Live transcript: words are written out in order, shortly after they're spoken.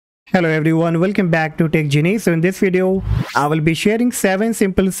Hello everyone, welcome back to Tech Genie. So in this video, I will be sharing 7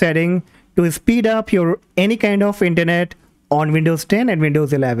 simple settings to speed up your any kind of internet on Windows 10 and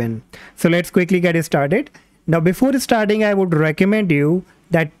Windows 11. So let's quickly get started. Now before starting, I would recommend you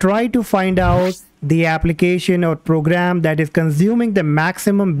that try to find out the application or program that is consuming the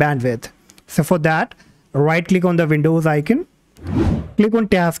maximum bandwidth. So for that, right click on the Windows icon, click on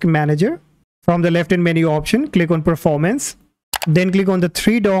Task Manager. From the left hand menu option, click on Performance. Then click on the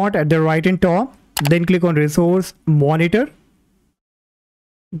 3 dot at the right hand top. Then click on Resource Monitor.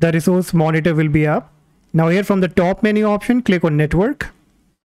 The Resource Monitor will be up. Now here from the top menu option, click on Network.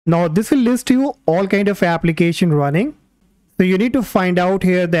 Now this will list you all kind of application running. So you need to find out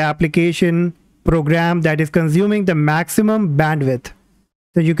here the application program that is consuming the maximum bandwidth.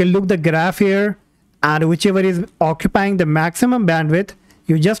 So you can look the graph here, and whichever is occupying the maximum bandwidth,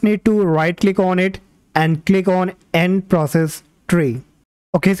 you just need to right click on it and click on End Process Tree.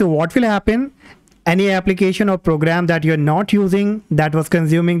 Okay, so what will happen? Any application or program that you're not using that was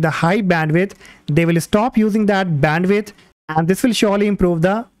consuming the high bandwidth, they will stop using that bandwidth, and this will surely improve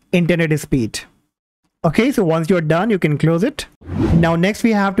the internet speed. Okay, so once you're done, you can close it. Now next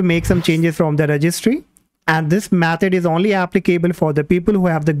we have to make some changes from the registry, and this method is only applicable for the people who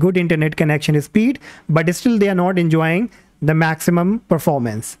have the good internet connection speed, but still they are not enjoying the maximum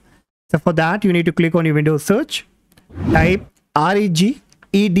performance. So for that, you need to click on your Windows search, type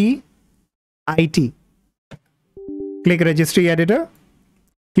regedit, click Registry Editor,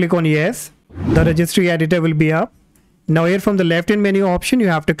 click on Yes. The Registry Editor will be up. Now here from the left hand menu option, you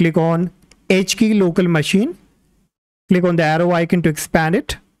have to click on H key local machine. Click on the arrow icon to expand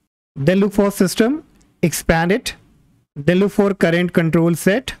it. Then look for System, expand it. Then look for Current Control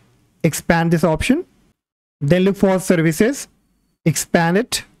Set, expand this option. Then look for Services, expand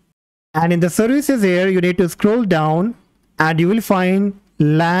it. And in the services here, you need to scroll down and you will find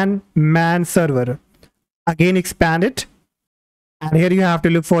LAN MAN server. Again, expand it. And here you have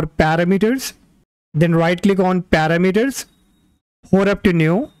to look for parameters. Then right click on parameters, hover up to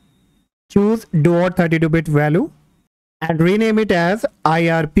new, choose dot 32-bit value and rename it as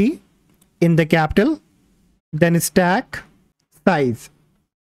IRP in the capital, then stack size.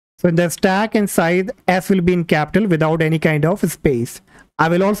 So in the stack and size, S will be in capital without any kind of space. I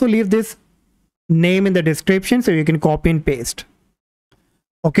will also leave this name in the description so you can copy and paste.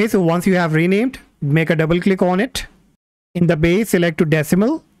 Okay, so once you have renamed, make a double click on it. In the base, select to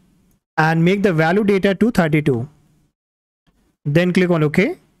decimal and make the value data to 32. Then click on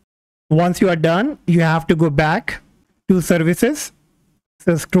OK. Once you are done, you have to go back to services.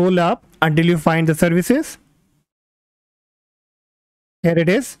 So scroll up until you find the services. Here it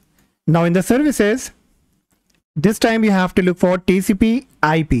is. Now in the services, this time you have to look for TCP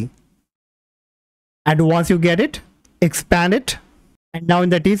IP. And once you get it, expand it. And now in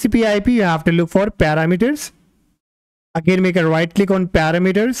the TCP IP, you have to look for parameters. Again, make a right click on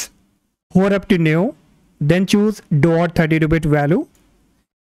parameters, hover up to new, then choose dot 32-bit value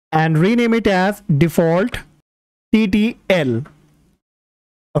and rename it as DefaultTTL.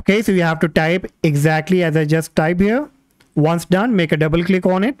 Okay, so you have to type exactly as I just typed here. Once done, make a double click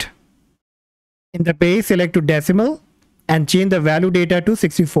on it. In the base, select to decimal and change the value data to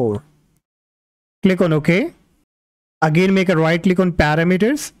 64. Click on OK. Again, make a right click on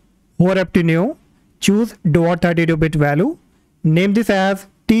parameters, hover up to new, choose dot 32-bit value, name this as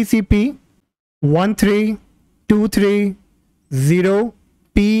TCP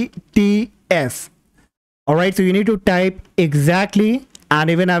 13230PTS. Alright, so you need to type exactly,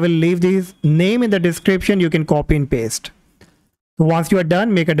 and even I will leave this name in the description, you can copy and paste. So once you are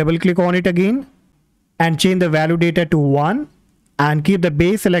done, make a double click on it again and change the value data to 1 and keep the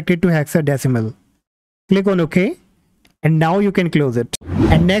base selected to hexadecimal. Click on OK. And now you can close it.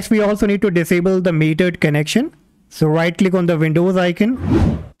 And next we also need to disable the metered connection. So right click on the Windows icon,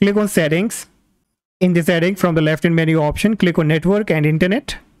 click on Settings. In the setting from the left hand menu option, click on Network and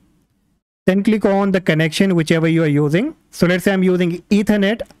Internet. Then click on the connection whichever you are using. So let's say I'm using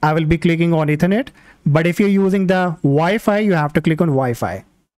Ethernet, I will be clicking on Ethernet. But if you're using the Wi-Fi, you have to click on Wi-Fi.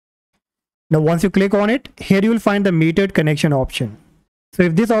 Now once you click on it, here you will find the metered connection option. So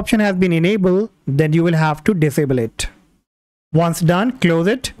if this option has been enabled, then you will have to disable it. Once done, close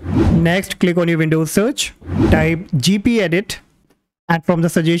it. Next, click on your Windows search, type gpedit, and from the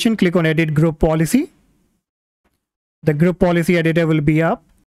suggestion, click on Edit Group Policy. The Group Policy Editor will be up.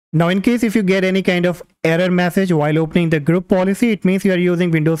 Now, in case if you get any kind of error message while opening the Group Policy, it means you are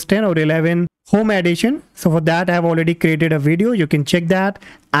using Windows 10 or 11 Home Edition. So for that, I have already created a video. You can check that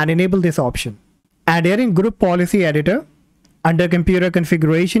and enable this option. And here in Group Policy Editor, under Computer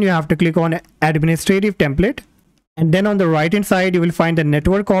Configuration, you have to click on Administrative Template. And then on the right hand side, you will find the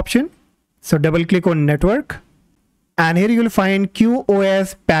network option. So double click on network. And here you will find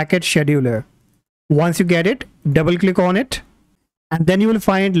QoS packet scheduler. Once you get it, double click on it. And then you will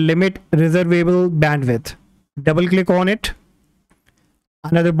find limit reservable bandwidth. Double click on it.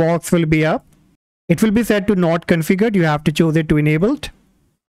 Another box will be up. It will be set to not configured. You have to choose it to enabled.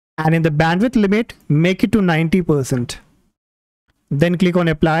 And in the bandwidth limit, make it to 90%. Then click on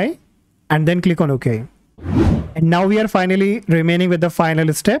apply and then click on OK. And now we are finally remaining with the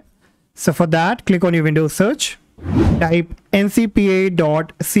final step. So for that, click on your Windows search, type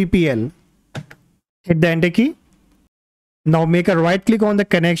ncpa.cpl, hit the enter key. Now make a right click on the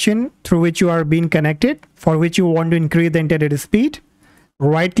connection through which you are being connected, for which you want to increase the internet speed.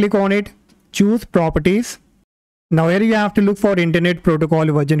 Right click on it, choose properties. Now here you have to look for Internet Protocol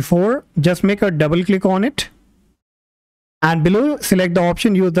version 4. Just make a double click on it. And below, select the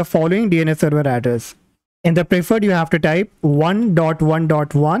option, use the following DNS server address. In the preferred, you have to type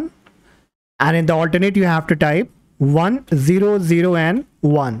 1.1.1. And in the alternate, you have to type 100 and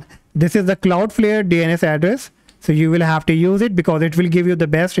 1. This is the Cloudflare DNS address. So you will have to use it because it will give you the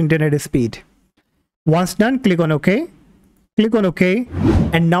best internet speed. Once done, click on OK. Click on OK.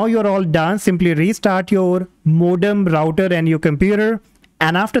 And now you're all done. Simply restart your modem, router and your computer.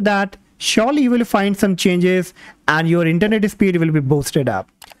 And after that, surely you will find some changes and your internet speed will be boosted up.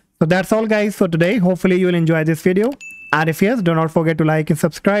 So that's all guys for today. Hopefully you will enjoy this video. And if yes, do not forget to like and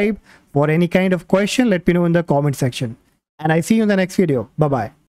subscribe. For any kind of question, let me know in the comment section. And I see you in the next video. Bye-bye.